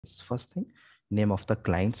First thing, name of the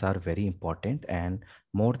clients are very important, and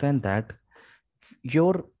more than that,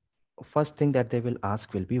 your first thing that they will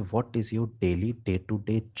ask will be what is your daily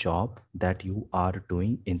day-to-day job that you are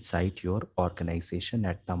doing inside your organization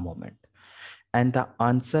at the moment. And the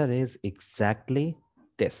answer is exactly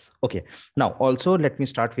this. Okay, now also let me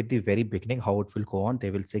start with the very beginning how it will go on. They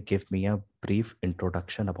will say give me a brief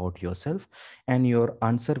introduction about yourself, and your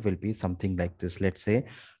answer will be something like this. Let's say,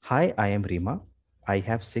 hi, I am Rima. I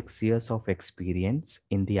have 6 years of experience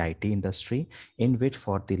in the IT industry, in which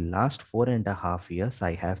for the last 4.5 years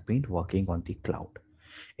I have been working on the cloud.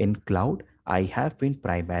 In cloud, I have been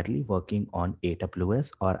primarily working on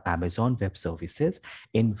AWS or Amazon Web Services,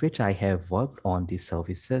 in which I have worked on the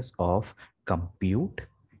services of compute,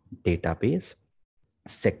 database,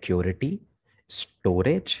 security,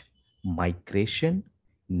 storage, migration,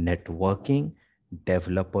 networking,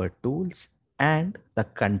 developer tools, and the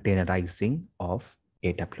containerizing of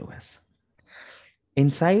AWS.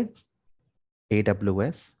 Inside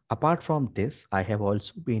AWS, apart from this, I have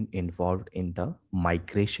also been involved in the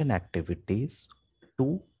migration activities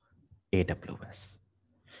to AWS.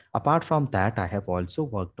 Apart from that, I have also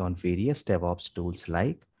worked on various DevOps tools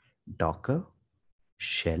like Docker,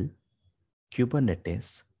 Shell,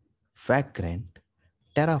 Kubernetes, Vagrant,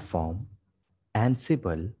 Terraform,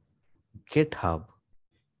 Ansible, GitHub,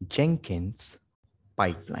 Jenkins,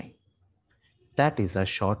 Pipeline. That is a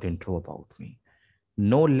short intro about me.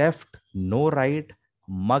 No left, no right,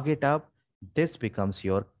 mug it up. This becomes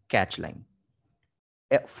your catch line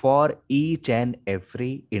for each and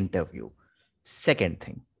every interview. Second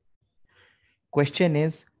thing, question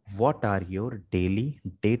is, what are your daily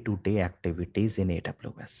day-to-day activities in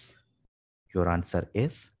AWS? Your answer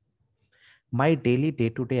is, my daily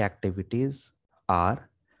day-to-day activities are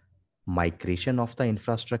migration of the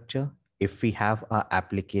infrastructure. If we have a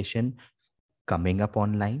application coming up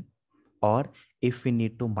online, or if we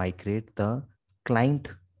need to migrate the client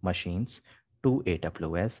machines to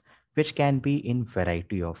AWS, which can be in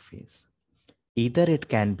variety of ways. Either it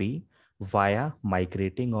can be via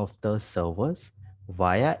migrating of the servers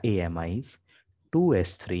via AMIs to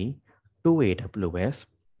S3 to AWS,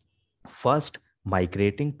 first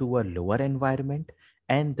migrating to a lower environment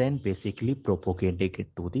and then basically propagating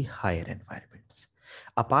it to the higher environments.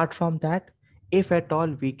 Apart from that, if at all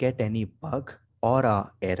we get any bug or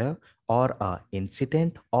a error or a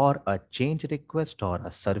incident or a change request or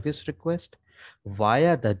a service request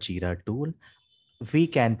via the Jira tool, we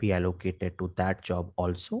can be allocated to that job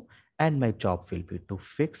also, and my job will be to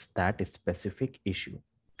fix that specific issue.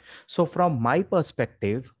 So, from my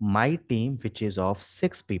perspective, my team, which is of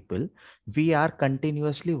 6 people, we are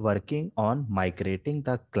continuously working on migrating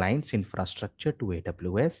the client's infrastructure to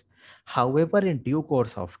AWS. However, in due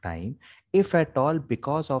course of time, if at all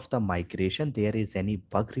because of the migration there is any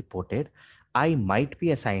bug reported, I might be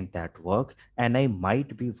assigned that work and I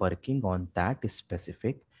might be working on that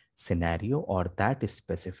specific scenario or that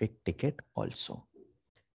specific ticket also.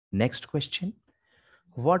 Next question.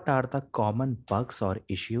 What are the common bugs or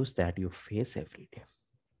issues that you face every day?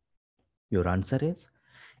 Your answer is,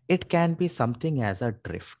 it can be something as a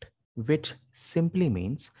drift, which simply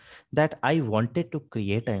means that I wanted to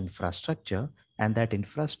create an infrastructure, and that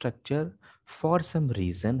infrastructure for some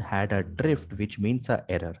reason had a drift, which means an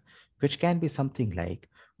error, which can be something like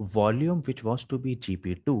volume which was to be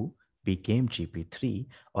GP2 became GP3,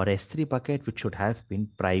 or S3 bucket which should have been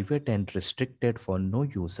private and restricted for no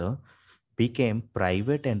user became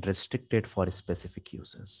private and restricted for specific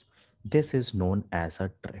users. This is known as a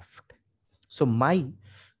drift. So my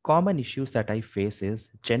common issues that I face is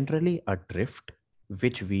generally a drift,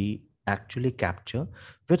 which we actually capture,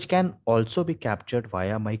 which can also be captured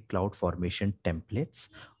via my CloudFormation templates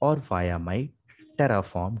or via my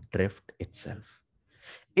Terraform drift itself.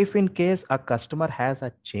 If in case a customer has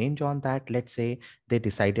a change on that, let's say they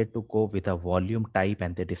decided to go with a volume type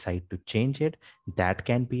and they decide to change it, that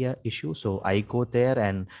can be an issue. So I go there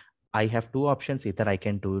and I have two options. Either I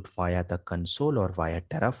can do it via the console or via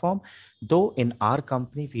Terraform. Though in our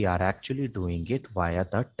company, we are actually doing it via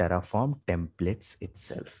the Terraform templates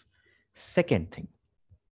itself. Second thing,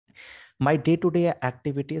 my day-to-day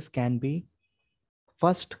activities can be,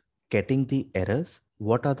 first, getting the errors.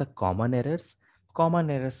 What are the common errors? Common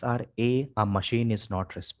errors are a machine is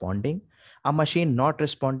not responding. A machine not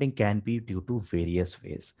responding can be due to various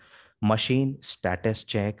ways. Machine status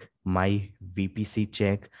check, my VPC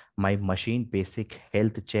check, my machine basic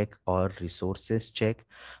health check or resources check,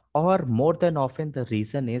 or more than often the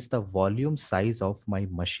reason is the volume size of my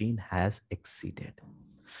machine has exceeded.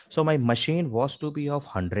 So my machine was to be of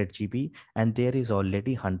 100 GB, and there is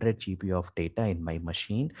already 100 GB of data in my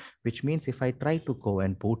machine, which means if I try to go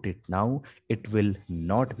and boot it now, it will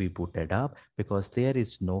not be booted up because there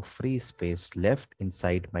is no free space left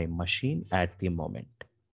inside my machine at the moment.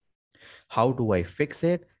 How do I fix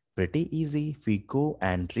it? Pretty easy. We go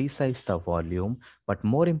and resize the volume. But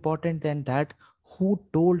more important than that, who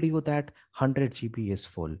told you that 100 GB is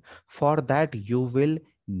full? For that, you will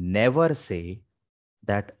never say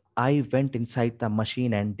that I went inside the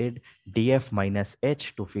machine and did df minus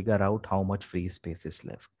h to figure out how much free space is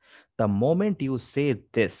left. The moment you say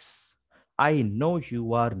this, I know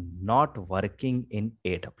you are not working in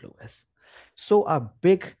AWS. So a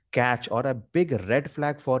big catch or a big red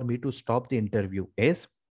flag for me to stop the interview is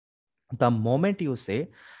the moment you say,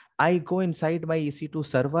 I go inside my EC2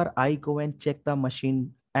 server, I go and check the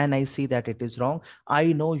machine and I see that it is wrong,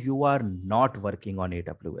 I know you are not working on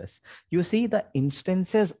AWS. You see, the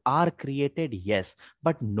instances are created, yes,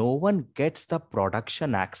 but no one gets the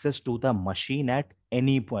production access to the machine at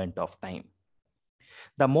any point of time.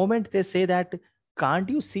 The moment they say that, can't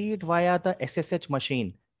you see it via the SSH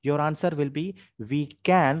machine? Your answer will be, we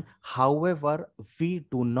can. However, we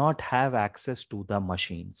do not have access to the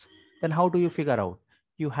machines. Then how do you figure out?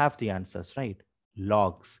 You have the answers, right?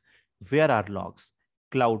 Logs. Where are logs?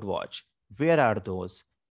 CloudWatch. Where are those?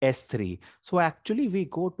 S3. So actually, we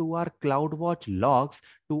go to our CloudWatch logs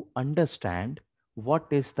to understand what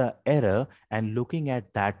is the error, and looking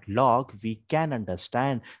at that log, we can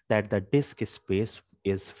understand that the disk space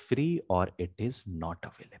is free or it is not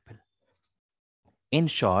available. In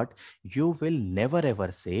short, you will never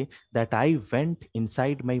ever say that I went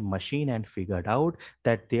inside my machine and figured out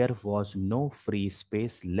that there was no free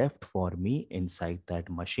space left for me inside that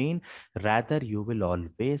machine. Rather, you will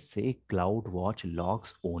always say CloudWatch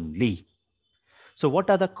logs only. So, what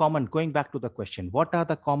are the common, going back to the question, what are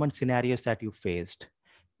the common scenarios that you faced?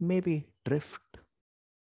 Maybe drift.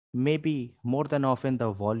 Maybe more than often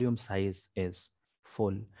the volume size is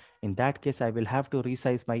full. In that case, I will have to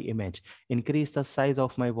resize my image, increase the size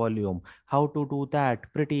of my volume. How to do that?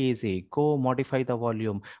 Pretty easy. Go modify the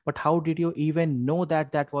volume. But how did you even know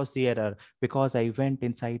that that was the error? Because I went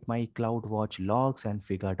inside my CloudWatch logs and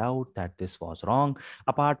figured out that this was wrong.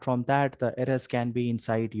 Apart from that, the errors can be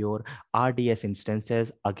inside your RDS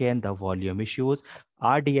instances. Again, the volume issues.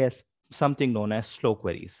 RDS, something known as slow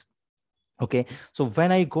queries. Okay, so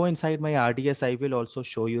when I go inside my RDS, I will also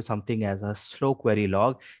show you something as a slow query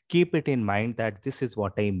log. Keep it in mind that this is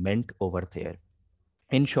what I meant over there.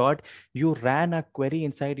 In short, you ran a query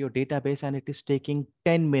inside your database and it is taking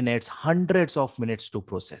 10 minutes, hundreds of minutes to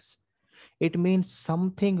process. It means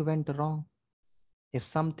something went wrong. If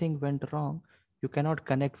something went wrong, you cannot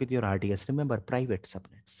connect with your RDS. Remember, private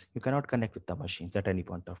subnets. You cannot connect with the machines at any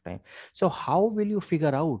point of time. So how will you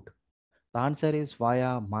figure out? The answer is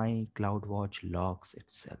via my CloudWatch logs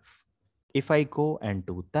itself. If I go and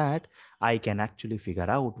do that, I can actually figure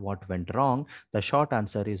out what went wrong. The short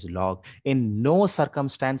answer is log. In no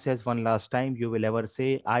circumstances, one last time, you will ever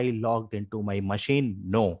say, I logged into my machine.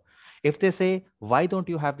 No. If they say, why don't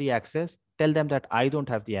you have the access? Tell them that I don't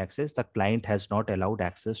have the access. The client has not allowed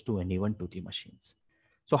access to anyone to the machines.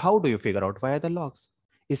 So how do you figure out via the logs?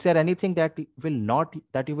 Is there anything that you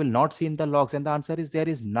will not see in the logs? And the answer is, there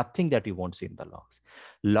is nothing that you won't see in the logs.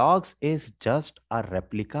 Logs is just a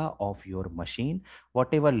replica of your machine.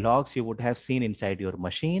 Whatever logs you would have seen inside your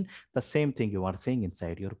machine, the same thing you are seeing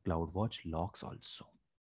inside your CloudWatch logs also.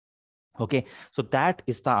 Okay, so that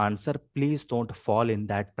is the answer. Please don't fall in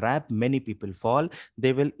that trap. Many people fall.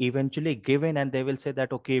 They will eventually give in and they will say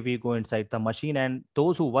that, okay, we go inside the machine. And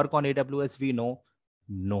those who work on AWS, we know,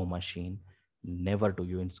 no machine. Never do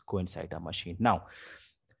you go inside a machine. Now,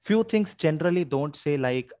 few things generally don't say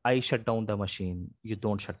like, I shut down the machine. You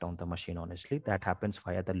don't shut down the machine, honestly. That happens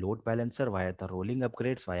via the load balancer, via the rolling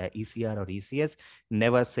upgrades, via ECR or ECS.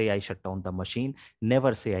 Never say I shut down the machine.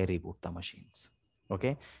 Never say I reboot the machines.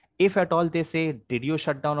 Okay. If at all they say, did you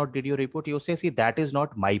shut down or did you reboot? You say, see, that is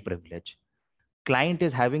not my privilege. Client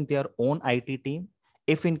is having their own IT team.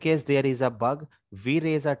 If in case there is a bug, we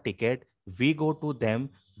raise a ticket, we go to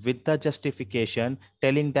them with the justification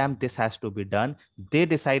telling them this has to be done. They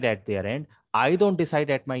decide at their end. I don't decide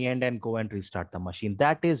at my end and go and restart the machine.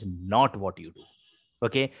 That is not what you do.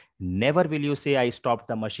 Okay, never will you say I stopped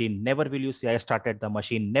the machine, never will you say I started the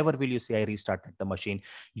machine, never will you say I restarted the machine.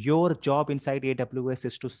 Your job inside AWS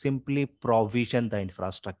is to simply provision the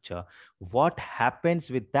infrastructure. What happens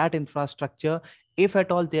with that infrastructure? If at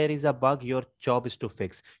all there is a bug, your job is to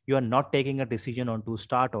fix. You are not taking a decision on to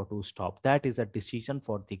start or to stop. That is a decision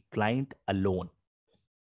for the client alone.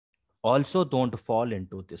 Also, don't fall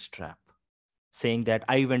into this trap. saying that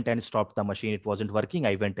I went and stopped the machine, it wasn't working,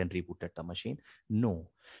 I went and rebooted the machine. No,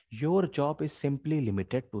 your job is simply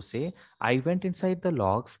limited to say, I went inside the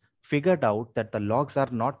logs, figured out that the logs are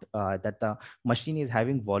not, that the machine is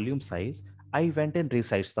having volume size. I went and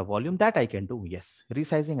resized the volume. That I can do. Yes,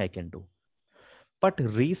 resizing I can do. But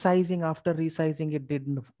resizing, after resizing, it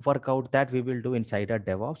didn't work out. That we will do inside our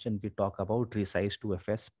DevOps, and we talk about resize to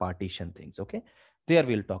FS partition things. Okay, there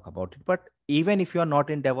we'll talk about it. But even if you are not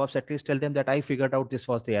in DevOps, at least tell them that I figured out this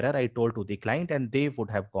was the error. I told to the client, and they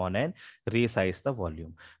would have gone and resized the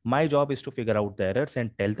volume. My job is to figure out the errors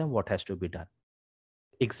and tell them what has to be done.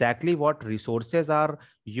 Exactly what resources are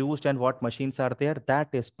used and what machines are there, that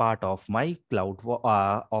is part of my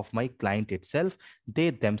of my client itself.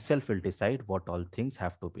 They themselves will decide what all things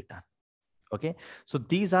have to be done. Okay, so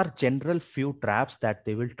these are general few traps that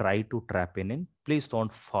they will try to trap in. Please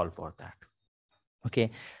don't fall for that.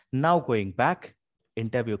 Okay, now going back,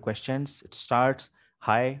 interview questions. It starts,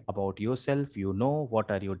 hi, about yourself, you know, what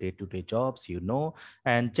are your day-to-day jobs, you know.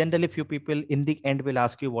 And generally few people in the end will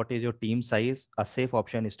ask you, what is your team size? A safe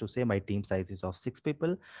option is to say, my team size is of 6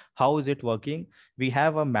 people. How is it working? We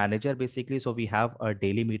have a manager basically, so we have a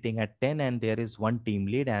daily meeting at 10, and there is one team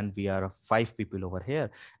lead, and we are 5 people over here,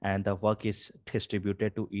 and the work is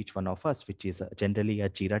distributed to each one of us, which is generally a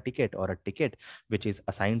Jira ticket or a ticket which is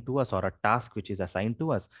assigned to us, or a task which is assigned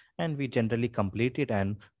to us, and we generally complete it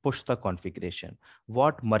and push the configuration.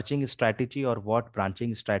 What merging strategy or what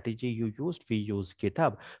branching strategy you used? We use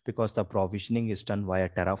GitHub, because the provisioning is done via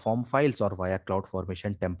Terraform files or via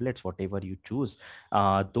CloudFormation templates, whatever you choose.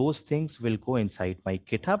 Those things will go inside my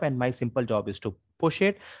GitHub, and my simple job is to push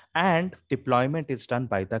it, and deployment is done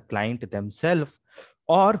by the client themselves.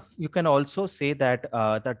 Or you can also say that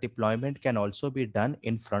the deployment can also be done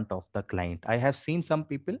in front of the client. I have seen some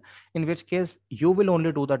people in which case you will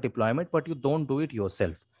only do the deployment, but you don't do it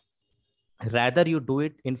yourself. Rather, you do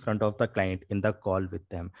it in front of the client in the call with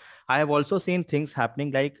them. I have also seen things happening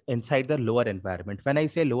like inside the lower environment. When I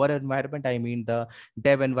say lower environment, I mean the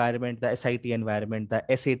dev environment, the SIT environment, the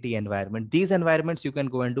SAT environment. These environments you can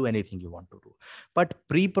go and do anything you want to do. But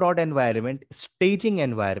pre-prod environment, staging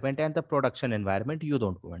environment, and the production environment, you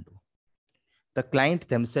don't go and do. The client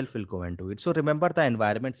themselves will go and do it. So remember the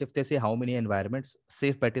environments. If they say how many environments,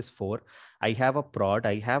 safe bet is 4. I have a prod,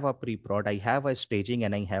 I have a pre-prod, I have a staging,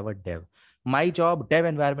 and I have a dev. My job, dev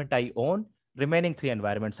environment I own. Remaining 3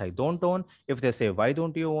 environments I don't own. If they say, why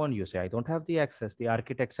don't you own? You say, I don't have the access. The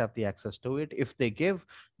architects have the access to it. If they give,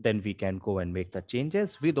 then we can go and make the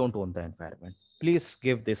changes. We don't own the environment. Please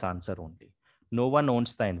give this answer only. No one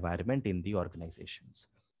owns the environment in the organizations.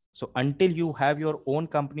 So until you have your own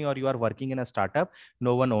company or you are working in a startup,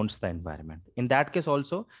 no one owns the environment. In that case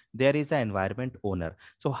also, there is an environment owner.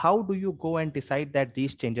 So how do you go and decide that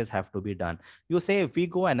these changes have to be done? You say, we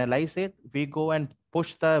go analyze it, we go and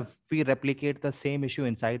we replicate the same issue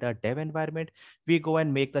inside our dev environment. We go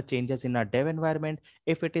and make the changes in our dev environment.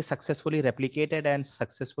 If it is successfully replicated and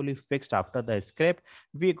successfully fixed after the script,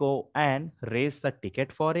 we go and raise the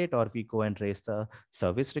ticket for it, or we go and raise the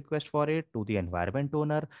service request for it to the environment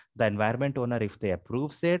owner. The environment owner, if they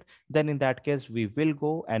approves it, then in that case we will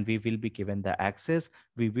go and we will be given the access.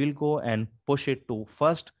 We will go and push it to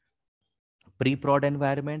first pre-prod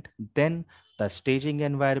environment, then the staging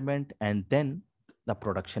environment, and then the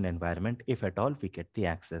production environment, if at all we get the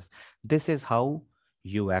access. This is how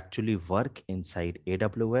you actually work inside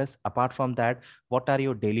AWS. Apart from that, what are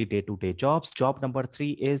your daily day-to-day jobs? Job number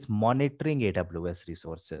 3 is monitoring AWS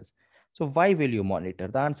resources. So why will you monitor?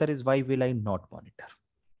 The answer is, why will I not monitor?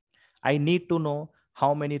 I need to know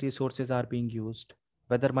how many resources are being used,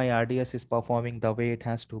 whether my RDS is performing the way it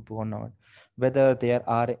has to or not, whether there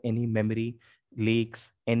are any memory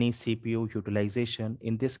leaks, any CPU utilization.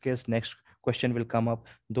 In this case, next question will come up,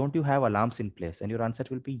 don't you have alarms in place? And your answer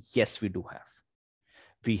will be, yes, we do have.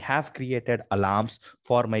 We have created alarms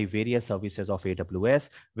for my various services of AWS,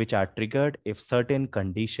 which are triggered if certain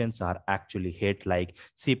conditions are actually hit, like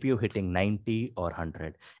CPU hitting 90 or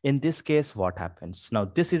 100. In this case, what happens? Now,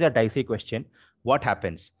 this is a dicey question. What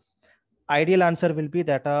happens? Ideal answer will be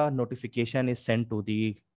that a notification is sent to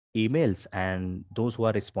the emails, and those who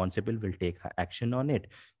are responsible will take action on it.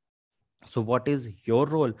 So what is your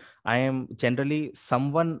role? I am generally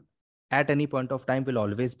someone at any point of time will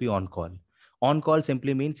always be on call. On call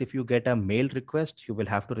simply means if you get a mail request, you will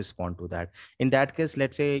have to respond to that. In that case,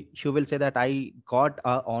 let's say you will say that I got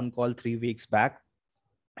a on call 3 weeks back,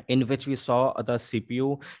 in which we saw the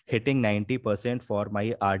CPU hitting 90% for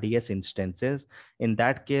my RDS instances. In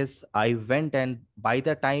that case, I went, and by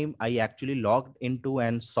the time I actually logged into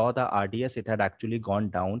and saw the RDS, it had actually gone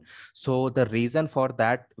down. So the reason for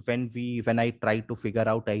that, when I tried to figure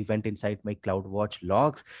out, I went inside my CloudWatch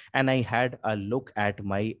logs and I had a look at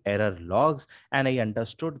my error logs, and I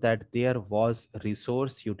understood that there was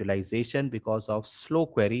resource utilization because of slow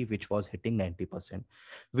query, which was hitting 90%.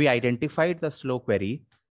 We identified the slow query,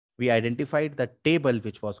 we identified the table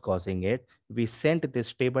which was causing it, we sent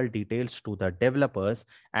this table details to the developers,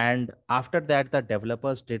 and after that the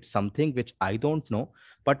developers did something which I don't know,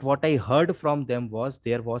 but what I heard from them was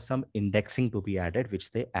there was some indexing to be added,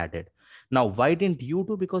 which they added. Now why didn't you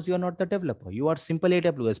do? Because you are not the developer, you are simple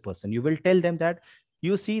AWS person. You will tell them that,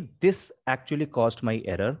 you see, this actually caused my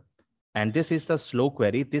error, and this is the slow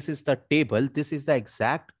query, this is the table, this is the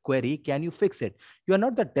exact query, can you fix it? You are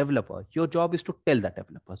not the developer, your job is to tell the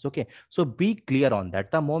developers. Okay, so be clear on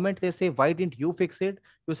that. The moment they say, why didn't you fix it,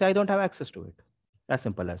 you say, I don't have access to it. As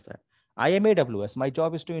simple as that. I am AWS, my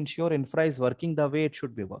job is to ensure infra is working the way it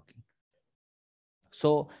should be working.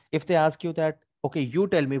 So if they ask you that, okay, you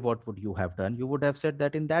tell me what would you have done, you would have said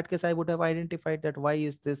that, in that case I would have identified that why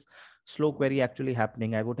is this slow query actually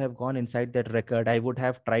happening. I would have gone inside that record, I would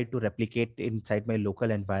have tried to replicate inside my local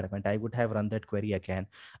environment, I would have run that query again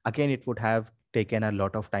it would have taken a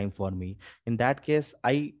lot of time for me. In that case,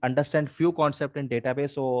 I understand few concept in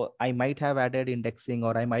database, so I might have added indexing,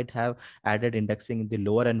 or I might have added indexing in the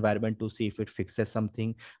lower environment to see if it fixes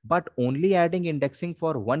something. But only adding indexing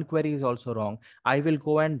for one query is also wrong. I will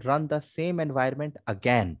go and run the same environment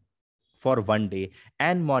again for one day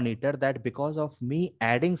and monitor that, because of me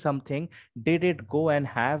adding something, did it go and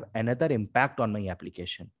have another impact on my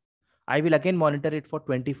application. I will again monitor it for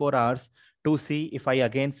 24 hours to see if I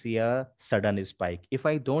again see a sudden spike. If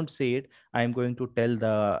I don't see it, I am going to tell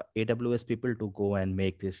the AWS people to go and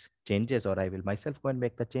make these changes, or I will myself go and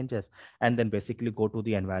make the changes, and then basically go to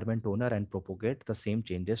the environment owner and propagate the same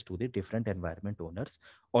changes to the different environment owners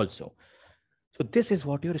also. So this is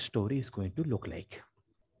what your story is going to look like.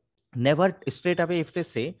 Never straight away if they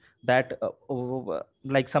say that,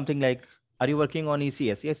 like something like, are you working on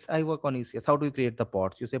ECS? Yes, I work on ECS. How do you create the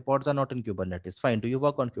pods? You say pods are not in Kubernetes. Fine. Do you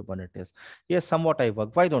work on Kubernetes? Yes, somewhat I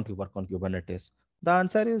work. Why don't you work on Kubernetes? The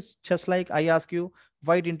answer is just like I ask you,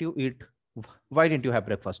 why didn't you eat? Why didn't you have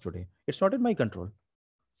breakfast today? It's not in my control.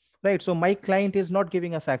 Right. So my client is not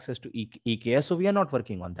giving us access to EKS. So we are not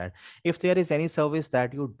working on that. If there is any service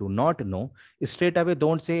that you do not know, straight away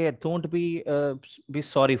don't say, don't be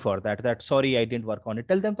sorry for that. That sorry, I didn't work on it.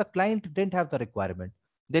 Tell them the client didn't have the requirement.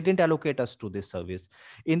 They didn't allocate us to this service.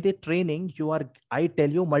 In the training, I tell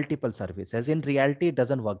you multiple services. In reality, it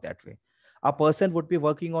doesn't work that way. A person would be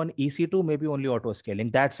working on EC2, maybe only auto scaling.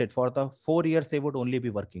 That's it. For the 4 years, they would only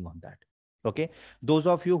be working on that. Okay, those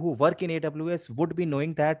of you who work in AWS would be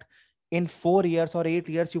knowing that in 4 years or 8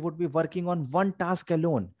 years, you would be working on one task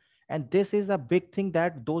alone. And this is a big thing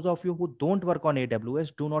that those of you who don't work on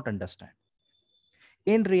AWS do not understand.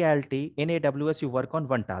 In reality, in AWS, you work on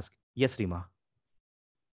one task. Yes, Rima.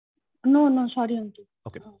 No, sorry, Ankit.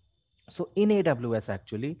 Okay. So in AWS,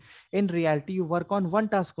 actually, in reality, you work on one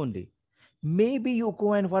task only. Maybe you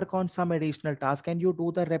go and work on some additional task and you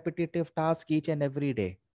do the repetitive task each and every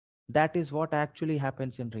day. That is what actually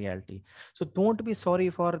happens in reality. So don't be sorry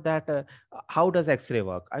for that. How does X-ray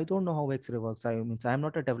work? I don't know how X-ray works. I mean, I'm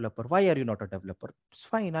not a developer. Why are you not a developer? It's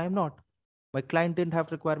fine. I'm not. My client didn't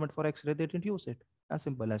have requirement for X-ray. They didn't use it. As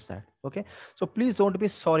simple as that. Okay. So please don't be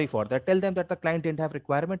sorry for that. Tell them that the client didn't have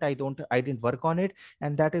requirement. I didn't work on it.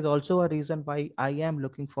 And that is also a reason why I am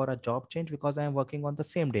looking for a job change, because I am working on the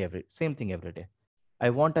same thing every day.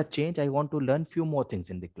 I want a change. I want to learn few more things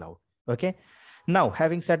in the cloud. Okay. Now,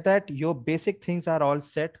 having said that, your basic things are all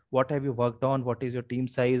set. What have you worked on? What is your team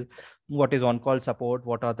size? What is on-call support?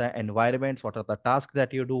 What are the environments? What are the tasks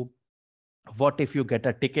that you do? What if you get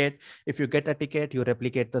a ticket? If you get a ticket, you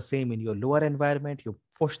replicate the same in your lower environment. You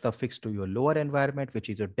push the fix to your lower environment, which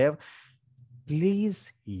is your dev.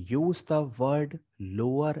 Please use the word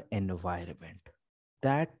lower environment.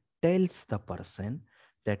 That tells the person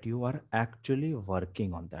that you are actually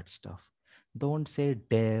working on that stuff. Don't say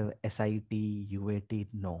dev, SIT, UAT.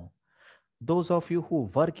 No. Those of you who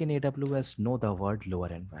work in AWS know the word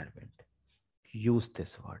lower environment. Use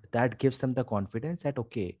this word. That gives them the confidence that,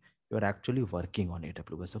 okay, you're actually working on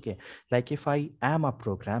AWS. Okay. Like if I am a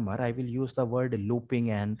programmer, I will use the word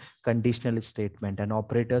looping and conditional statement and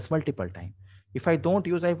operators multiple times. If I don't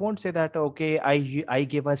use, I won't say that, okay, I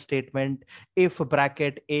give a statement if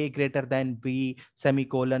bracket A greater than B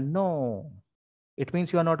semicolon. No, it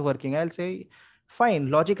means you are not working. I'll say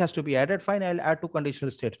Fine, logic has to be added. Fine, I'll add two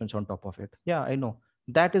conditional statements on top of it. Yeah, I know.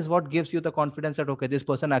 That is what gives you the confidence that, okay, this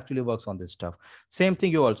person actually works on this stuff. Same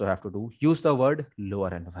thing you also have to do. Use the word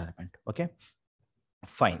lower environment. Okay,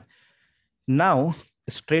 fine. Now,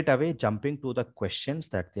 straight away jumping to the questions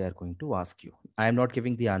that they are going to ask you. I am not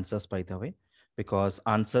giving the answers, by the way, because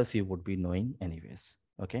answers you would be knowing anyways.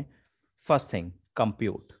 Okay. First thing,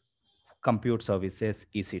 compute services,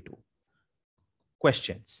 EC2.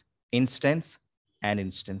 Questions, instance and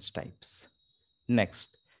instance types.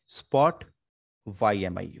 Next, spot, why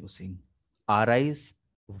am I using? Arise,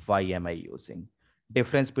 why am I using?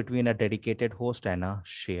 Difference between a dedicated host and a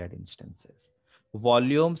shared instances.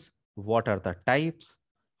 Volumes, what are the types?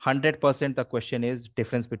 100% the question is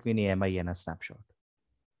difference between AMI and a snapshot.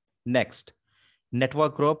 Next,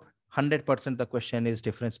 network group, 100% the question is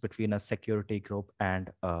difference between a security group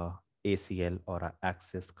and a ACL or a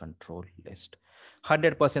access control list.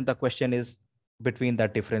 100% the question is between the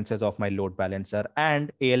differences of my load balancer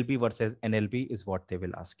and ALB versus NLB is what they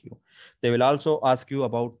will ask you. They will also ask you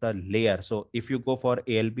about the layer. So if you go for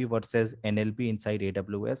ALB versus NLB inside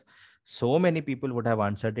AWS, so many people would have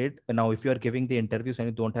answered it. Now, if you are giving the interviews and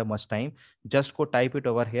you don't have much time, just go type it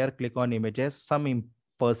over here, click on images. Some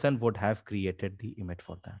person would have created the image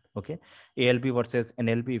for that. Okay, ALB versus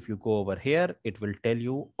NLB, if you go over here, it will tell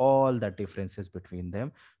you all the differences between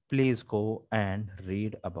them. Please go and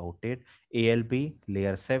read about it. ALB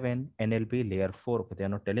layer 7, NLB layer 4. Okay, they are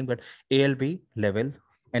not telling, but ALB level,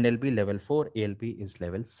 NLB level 4, ALB is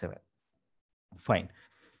level 7. Fine.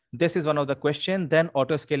 This is one of the question. Then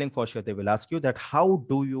auto scaling, for sure they will ask you that how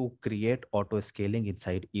do you create auto scaling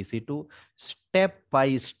inside EC2. Step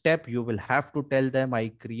by step you will have to tell them, I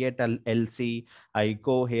create a LC, I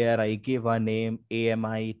go here, I give a name,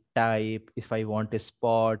 AMI type, if I want a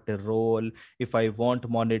spot, a role, if I want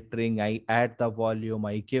monitoring, I add the volume,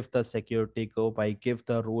 I give the security group, I give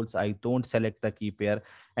the rules, I don't select the key pair.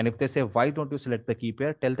 And if they say, why don't you select the key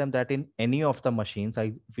pair, tell them that in any of the machines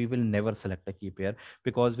we will never select a key pair,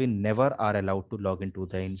 because we never are allowed to log into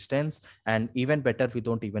the instance. And even better, we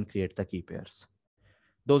don't even create the key pairs.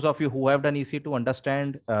 Those of you who have done EC2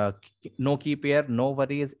 understand, no key pair, no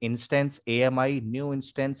worries. Instance, AMI, new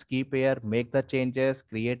instance, key pair, make the changes,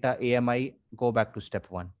 create a AMI, go back to step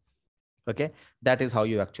one. Okay, that is how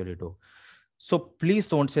you actually do. So please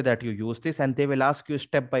don't say that you use this, and they will ask you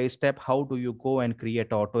step by step, how do you go and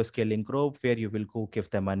create auto scaling group, where you will go give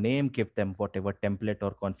them a name, give them whatever template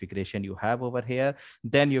or configuration you have over here.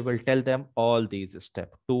 Then you will tell them all these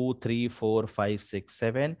steps, 2, 3, 4, 5, 6,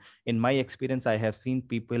 7. In my experience, I have seen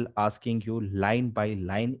people asking you line by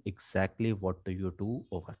line exactly what do you do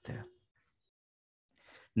over there.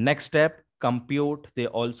 Next step, compute. They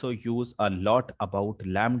also use a lot about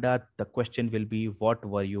Lambda. The question will be, what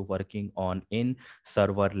were you working on in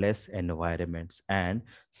serverless environments? And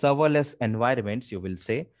serverless environments, you will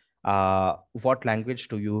say, what language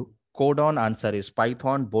do you code on? Answer is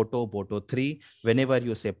Python, Boto, Boto 3. Whenever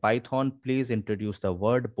you say Python, please introduce the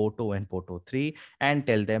word Boto and Boto 3 and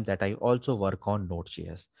tell them that I also work on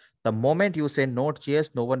Node.js. The moment you say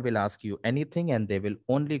Node.js, no one will ask you anything, and they will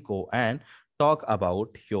only go and talk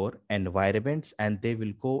about your environments, and they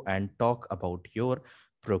will go and talk about your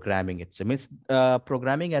programming. It's means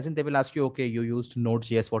programming as in they will ask you, okay, you used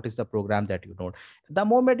Node.js, what is the program that you know? The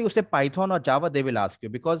moment you say Python or Java, they will ask you,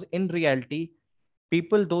 because in reality,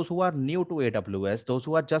 people, those who are new to AWS, those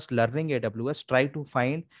who are just learning AWS, try to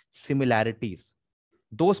find similarities.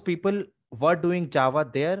 Those people were doing Java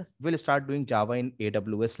there will start doing Java in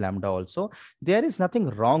AWS Lambda also. There is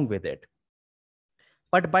nothing wrong with it.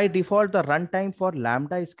 But by default, the runtime for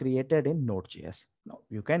Lambda is created in Node.js. Now,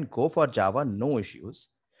 you can go for Java, no issues.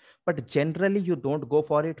 But generally, you don't go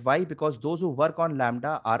for it. Why? Because those who work on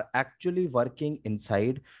Lambda are actually working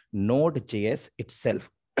inside Node.js itself.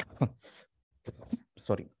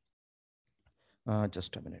 Sorry.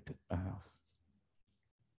 Just a minute.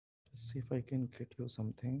 See if I can get you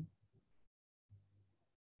something.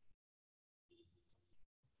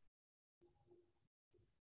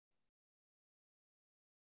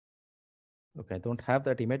 Okay, I don't have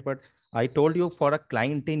that image, but I told you for a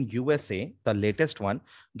client in USA, the latest one,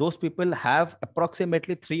 those people have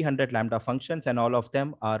approximately 300 Lambda functions, and all of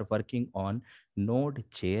them are working on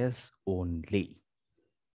Node.js only.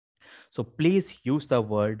 So please use the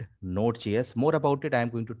word Node.js. More about it, I'm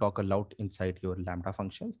going to talk a lot inside your Lambda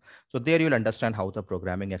functions. So there you'll understand how the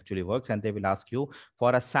programming actually works, and they will ask you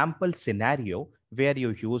for a sample scenario where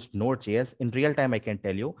you used Node.js. In real time, I can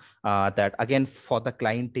tell you that again, for the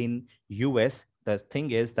client in US, the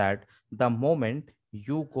thing is that the moment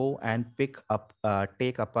you go and take up a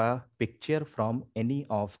picture from any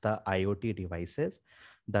of the IoT devices.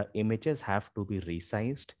 The images have to be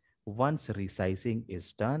resized. Once resizing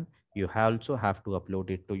is done, you also have to upload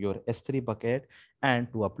it to your S3 bucket, and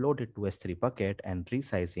to upload it to S3 bucket and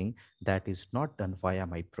resizing, that is not done via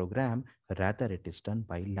my program, rather it is done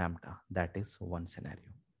by Lambda. That is one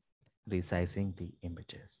scenario, resizing the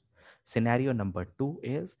images. Scenario number two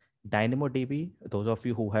is DynamoDB. Those of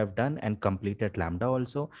you who have done and completed Lambda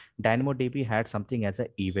also, DynamoDB had something as a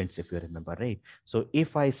events, if you remember, right? So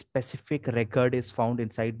if a specific record is found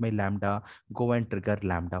inside my Lambda, go and trigger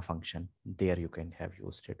Lambda function. There you can have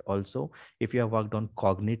used it. Also, if you have worked on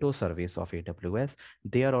Cognito service of AWS,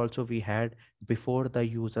 there also we had before the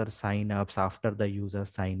user signups, after the user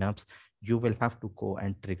signups, you will have to go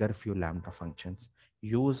and trigger few Lambda functions.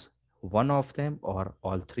 Use one of them or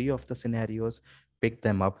all three of the scenarios, pick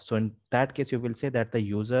them up. So in that case, you will say that the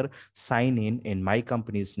user sign in my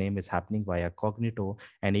company's name is happening via Cognito.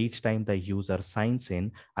 And each time the user signs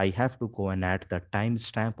in, I have to go and add the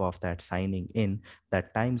timestamp of that signing in.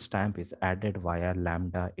 That timestamp is added via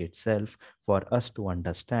Lambda itself for us to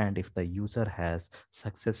understand if the user has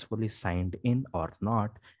successfully signed in or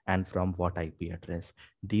not, and from what IP address.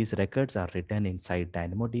 These records are written inside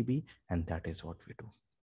DynamoDB, and that is what we do.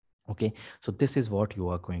 Okay, so this is what you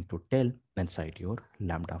are going to tell inside your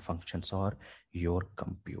Lambda functions or your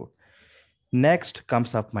compute. Next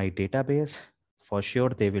comes up my database. For sure,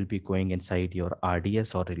 they will be going inside your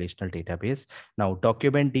RDS or relational database. Now,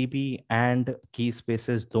 document DB and key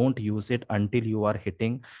spaces, don't use it until you are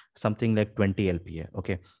hitting something like 20 LPA.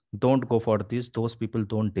 Okay, don't go for this. Those people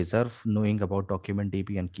don't deserve knowing about document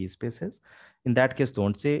DB and key spaces. In that case,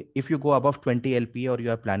 don't say. If you go above 20 LPA or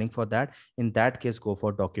you are planning for that, in that case, go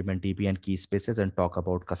for document DB and key spaces and talk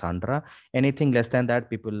about Cassandra. Anything less than that,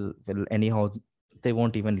 people will anyhow, they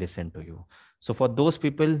won't even listen to you. So for those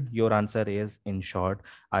people, your answer is, in short,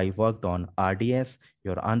 I worked on RDS.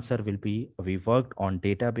 Your answer will be, we worked on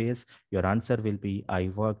database. Your answer will be,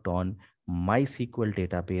 I worked on MySQL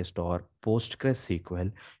database or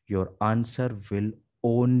PostgreSQL. Your answer will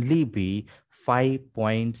only be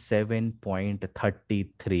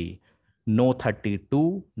 5.7.33. No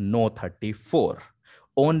 32, no 34.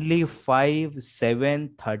 Only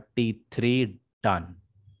 5.7.33 done.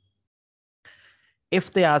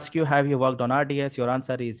 If they ask you, have you worked on RDS? Your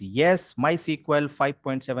answer is yes, MySQL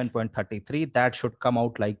 5.7.33. That should come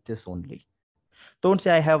out like this only. Don't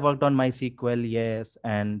say I have worked on MySQL, yes,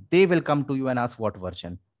 and they will come to you and ask what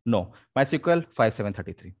version. No, MySQL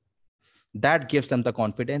 5.7.33. That gives them the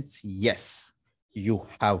confidence. Yes, you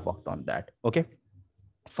have worked on that. Okay,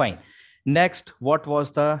 fine. Next, what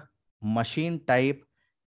was the machine type?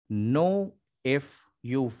 No, if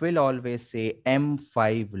you will always say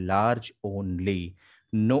M5 large only.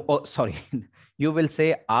 No, oh, sorry. You will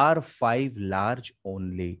say R5 large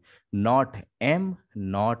only, not M,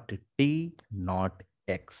 not T, not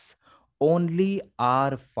X. Only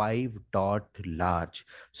R5 dot large.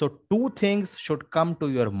 So two things should come to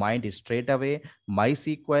your mind straight away.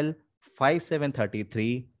 MySQL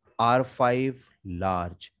 5733, R5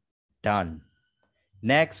 large. Done.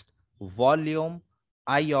 Next, volume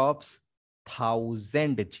IOPS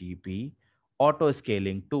 1000 GB, auto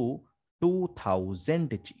scaling to 2000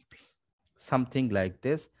 GB. Something like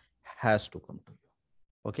this has to come to you.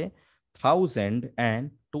 Okay, 1000 and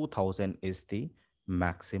 2000 is the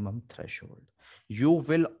maximum threshold. You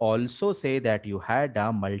will also say that you had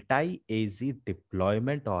a multi-AZ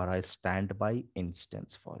deployment or a standby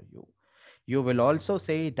instance for you. You will also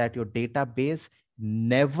say that your database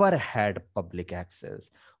never had public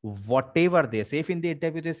access. Whatever they say, if in the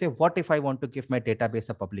interview they say, what if I want to give my database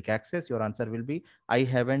a public access? Your answer will be, I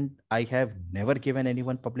have never given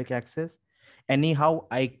anyone public access. Anyhow,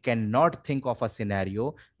 I cannot think of a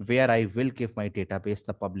scenario where I will give my database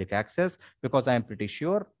the public access, because I am pretty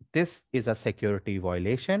sure this is a security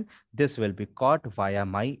violation. This will be caught via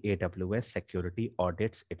my AWS security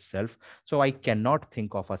audits itself. So I cannot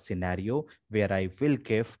think of a scenario where I will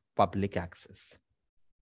give public access.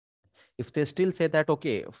 If they still say that,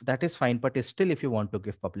 okay, that is fine, but still, if you want to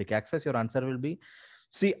give public access, your answer will be,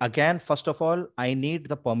 see, again, first of all, I will need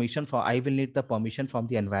the permission from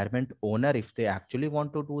the environment owner if they actually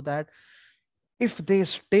want to do that. If they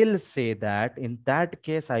still say that, in that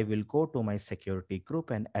case, I will go to my security group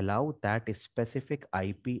and allow that specific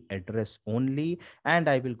IP address only. And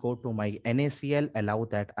I will go to my NACL, allow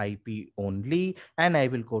that IP only. And I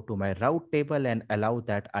will go to my route table and allow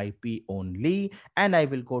that IP only. And I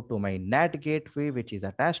will go to my NAT gateway, which is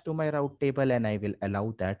attached to my route table, and I will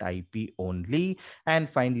allow that IP only. And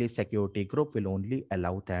finally, security group will only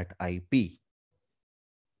allow that IP.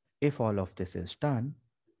 If all of this is done,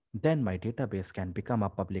 then my database can become a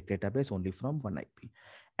public database only from one IP.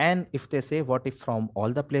 And if they say, what if from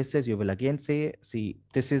all the places, you will again say, see,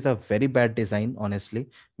 this is a very bad design, honestly.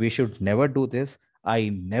 We should never do this. I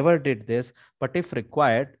never did this. But if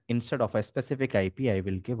required, instead of a specific IP, I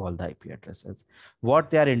will give all the IP addresses.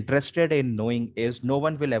 What they are interested in knowing is no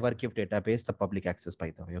one will ever give database the public access,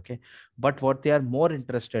 by the way. Okay. But what they are more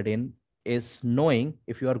interested in is knowing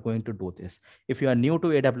if you are going to do this. If you are new to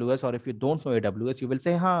AWS or if you don't know AWS, you will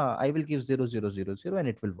say, ha, I will give 0000 and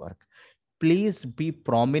it will work. Please be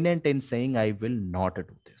prominent in saying, I will not do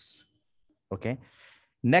this. Okay.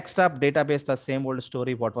 Next up, database, the same old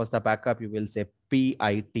story. What was the backup? You will say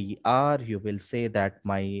PITR. You will say that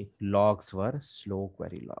my logs were slow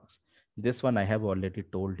query logs. This one I have already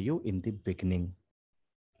told you in the beginning,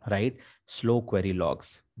 right? Slow query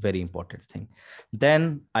logs, very important thing.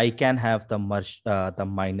 Then I can have the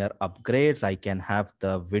minor upgrades. I can have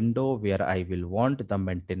the window where I will want the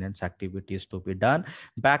maintenance activities to be done.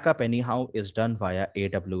 Backup anyhow is done via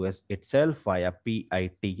AWS itself via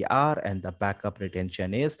PITR, and the backup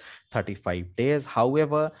retention is 35 days.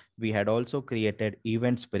 However, we had also created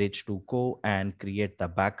events bridge to go and create the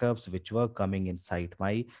backups which were coming inside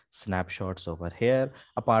my snapshots over here.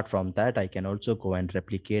 Apart from that, I can also go and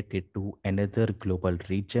replicate it to another global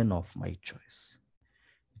region of my choice.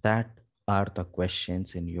 That are the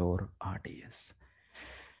questions in your RDS.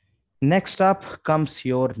 Next up comes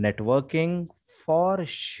your networking. For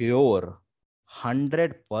sure,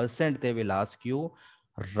 100% they will ask you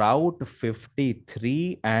Route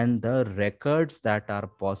 53 and the records that are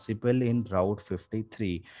possible in Route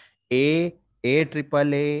 53. A,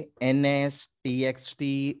 AAA, NS,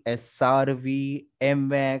 TXT, SRV,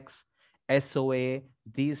 MX, SOA.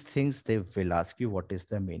 These things they will ask you what is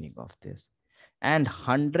the meaning of this. And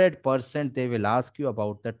 100% they will ask you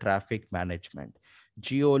about the traffic management,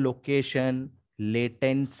 geolocation,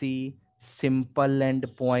 latency, simple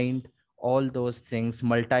endpoint, all those things,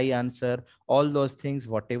 multi-answer, all those things,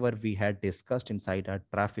 whatever we had discussed inside our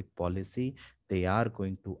traffic policy, they are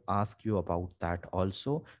going to ask you about that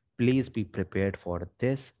also. Please be prepared for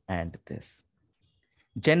this and this.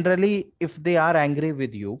 Generally, if they are angry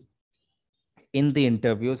with you in the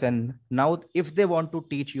interviews, and now if they want to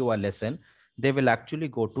teach you a lesson, they will actually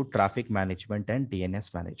go to traffic management and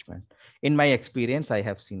DNS management. In my experience, I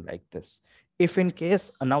have seen like this. If in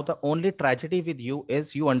case, now the only tragedy with you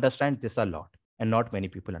is you understand this a lot and not many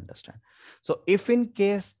people understand. So if in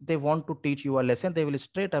case they want to teach you a lesson, they will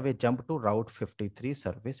straight away jump to Route 53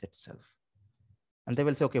 service itself, and they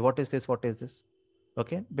will say, okay, what is this, what is this?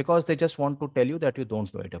 Okay, because they just want to tell you that you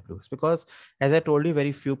don't know AWS, because as I told you,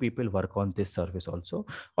 very few people work on this service also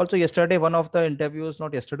yesterday, one of the interviews,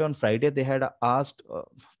 not yesterday, on Friday, they had asked,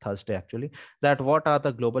 Thursday actually, that what are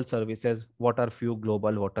the global services, what are few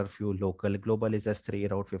global, what are few local. Global is S3,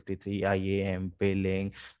 Route 53, IAM,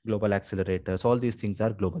 billing, global accelerators, all these things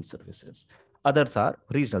are global services. Others are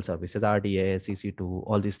regional services, RDA, CC2,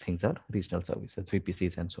 all these things are regional services,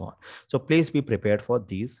 VPCs and so on. So please be prepared for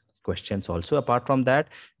these questions also. Apart from that,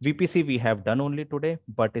 VPC we have done only today,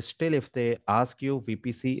 but still if they ask you,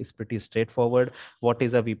 VPC is pretty straightforward. What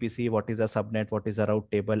is a VPC? What is a subnet? What is a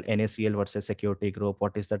route table? NACL versus security group?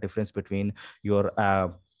 What is the difference between your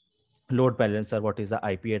load balancer? What is the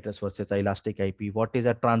IP address versus elastic IP? What is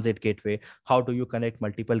a transit gateway? How do you connect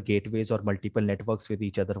multiple gateways or multiple networks with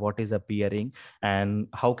each other? What is a peering, and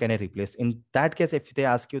how can I replace? In that case, if they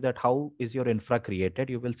ask you that how is your infra created,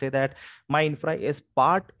 you will say that my infra is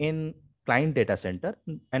part in client data center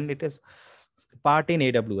and it is part in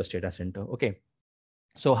AWS data center. Okay,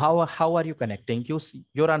 so how are you connecting?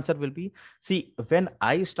 Your answer will be, see, when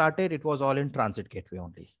I started, it was all in transit gateway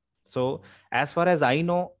only. So as far as I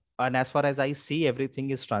know, and as far as I see,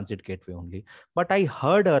 everything is transit gateway only. But I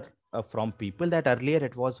heard from people that earlier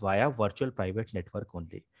it was via virtual private network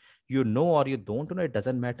only. You know or you don't know, it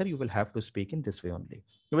doesn't matter. You will have to speak in this way only.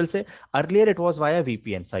 You will say earlier it was via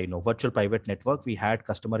VPNs. I know, virtual private network. We had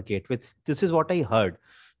customer gateways. This is what I heard.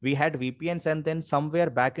 We had VPNs, and then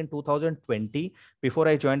somewhere back in 2020, before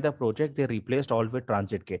I joined the project, they replaced all with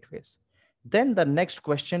transit gateways. Then the next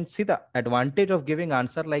question, see, the advantage of giving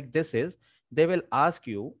answer like this is they will ask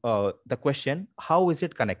you the question, how is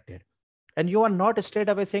it connected? And you are not straight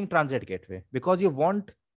away saying transit gateway because you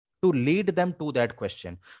want to lead them to that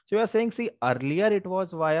question. So you are saying, see, earlier it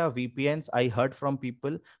was via VPNs. I heard from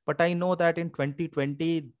people, but I know that in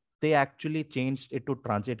 2020, they actually changed it to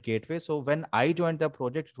transit gateway. So when I joined the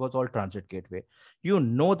project, it was all transit gateway. You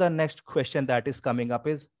know, the next question that is coming up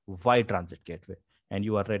is why transit gateway? And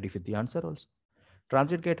you are ready with the answer also.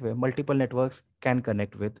 Transit gateway, multiple networks can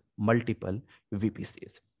connect with multiple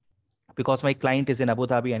VPCs. because my client is in Abu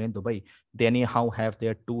Dhabi and in Dubai, they anyhow have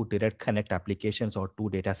their two direct connect applications or two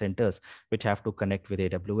data centers which have to connect with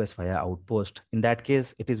AWS via Outpost. In that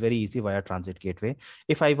case, it is very easy via Transit Gateway.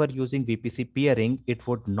 If I were using VPC peering, it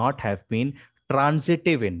would not have been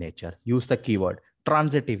transitive in nature. Use the keyword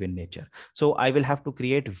transitive in nature. So I will have to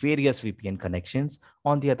create various VPN connections.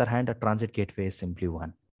 On the other hand, a transit gateway is simply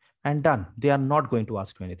one. And done. They are not going to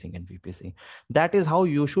ask you anything in VPC. That is how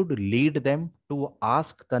you should lead them to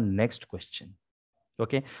ask the next question.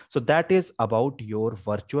 Okay, so that is about your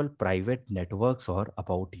virtual private networks or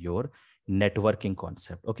about your networking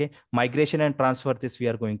concept. Okay, migration and transfer, this we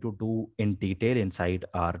are going to do in detail inside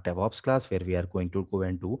our DevOps class, where we are going to go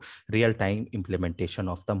and do real-time implementation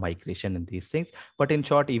of the migration and these things. But in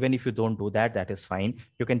short, even if you don't do that, that is fine.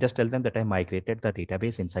 You can just tell them that I migrated the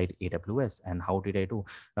database inside AWS. And how did I do?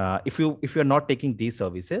 If you're not taking these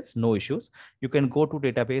services, no issues. You can go to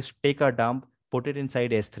database, take a dump, put it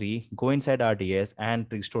inside S3, go inside RDS and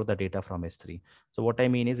restore the data from S3. So what I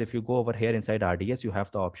mean is, if you go over here inside RDS, you have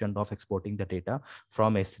the option of exporting the data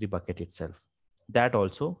from S3 bucket itself. That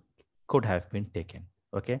also could have been taken.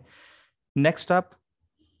 Okay. Next up.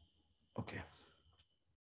 Okay.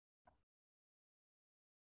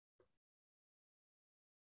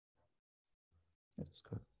 That's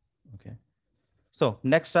good. Okay. So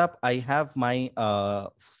next up, I have my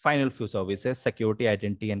final few services, security,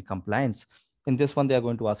 identity, and compliance. In this one, they are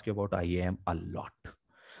going to ask you about IAM a lot.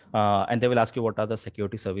 And they will ask you what are the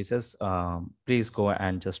security services. Please go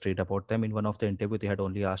and just read about them. In one of the interview, they had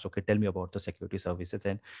only asked, okay, tell me about the security services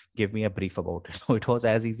and give me a brief about it. So it was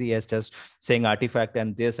as easy as just saying artifact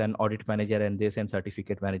and this and audit manager and this and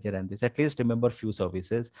certificate manager and this. At least remember few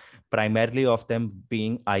services, primarily of them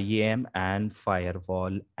being IAM and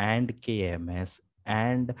firewall and KMS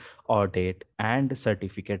and audit and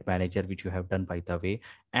certificate manager, which you have done by the way,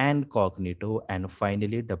 and Cognito, and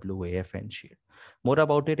finally WAF and Shield. More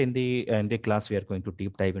about it in the class. We are going to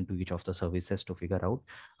deep dive into each of the services to figure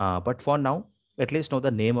out. But for now, at least know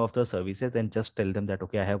the name of the services and just tell them that,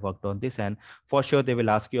 okay, I have worked on this. And for sure, they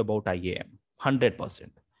will ask you about IAM, 100%.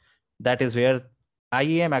 That is where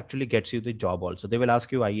IAM actually gets you the job also. They will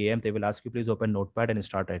ask you IAM. They will ask you, please open Notepad and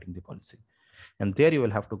start writing the policy. And there you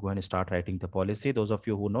will have to go and start writing the policy. Those of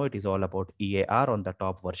you who know, it is all about EAR on the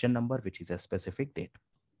top version number, which is a specific date.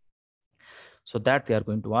 So that they are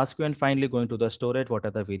going to ask you. And finally, going to the storage, what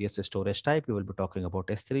are the various storage type? You will be talking about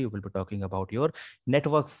S3. You will be talking about your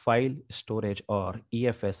network file storage or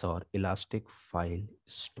EFS or elastic file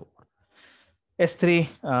store.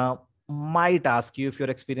 S3 might ask you, if your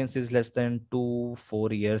experience is less than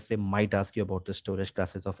 2-4 years, they might ask you about the storage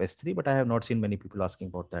classes of S3, but I have not seen many people asking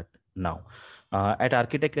about that now. At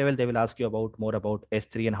architect level, they will ask you about more about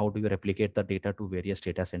S3 and how do you replicate the data to various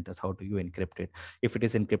data centers? How do you encrypt it? If it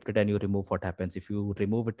is encrypted and you remove, what happens? If you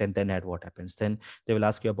remove it and then add, what happens? Then they will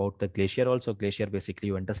ask you about the Glacier also. Glacier, basically,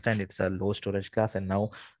 you understand it's a low storage class. And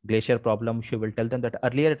now Glacier problem, you will tell them that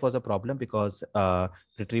earlier it was a problem because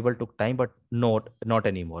retrieval took time, but not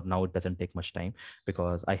anymore. Now it doesn't take much time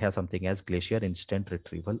because I have something as Glacier instant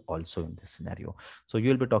retrieval also in this scenario. So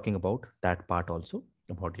you'll be talking about that part also,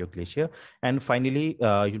 about your Glacier. And finally,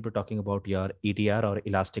 you'll be talking about your EDR or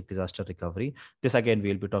elastic disaster recovery. This again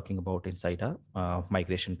we'll be talking about inside a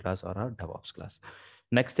migration class or a DevOps class.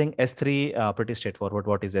 Next thing, S3, pretty straightforward.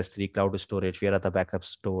 What is S3? Cloud storage. Where are the backups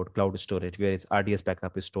stored? Cloud storage. Where is RDS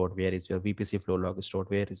backup is stored? Where is your VPC flow log stored?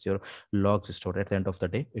 Where is your logs stored? At the end of the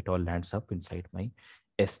day, it all lands up inside my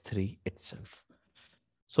S3 itself.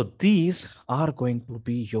 So these are going to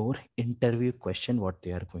be your interview question, what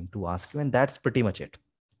they are going to ask you. And that's pretty much it.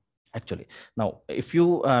 Actually, now, if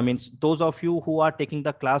you means those of you who are taking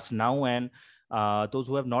the class now and those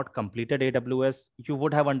who have not completed AWS, you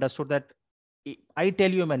would have understood that I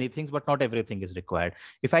tell you many things, but not everything is required.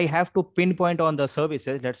 If I have to pinpoint on the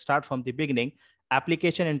services, let's start from the beginning.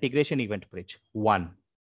 Application integration event bridge, one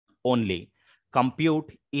only.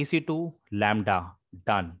 Compute, EC2, Lambda,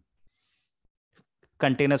 done.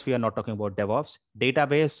 Containers, we are not talking about DevOps.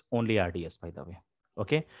 Database, only RDS, by the way.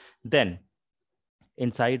 Okay. Then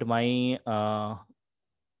inside my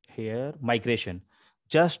here, migration,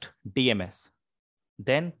 just DMS.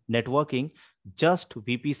 Then networking, just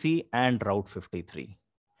VPC and Route 53.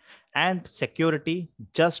 And security,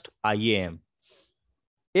 just IAM.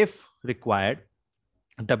 If required,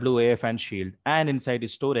 WAF and Shield. And inside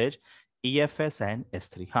storage, EFS and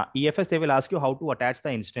S3. EFS, they will ask you how to attach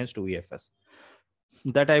the instance to EFS.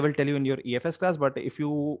 That I will tell you in your EFS class. But if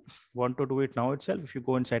you want to do it now itself, if you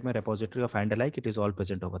go inside my repository of Handalike, it is all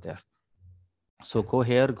present over there. So go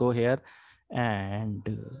here,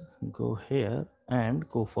 and go here and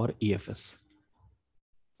go for EFS.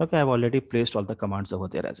 Okay, I've already placed all the commands over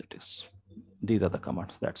there as it is. These are the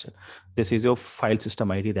commands. That's it. This is your file system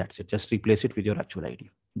ID. That's it. Just replace it with your actual ID.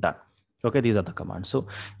 Done. Okay, these are the commands. So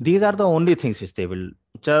these are the only things which they will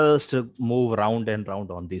just move round and round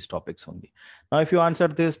on these topics only. Now, if you answer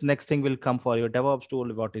this, next thing will come for your DevOps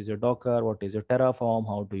tool. What is your Docker? What is your Terraform?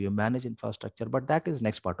 How do you manage infrastructure? But that is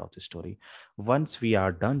next part of the story once we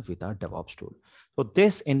are done with our DevOps tool. So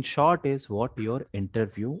this, in short, is what your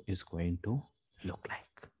interview is going to look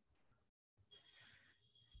like.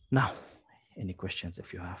 Now, any questions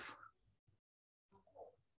if you have?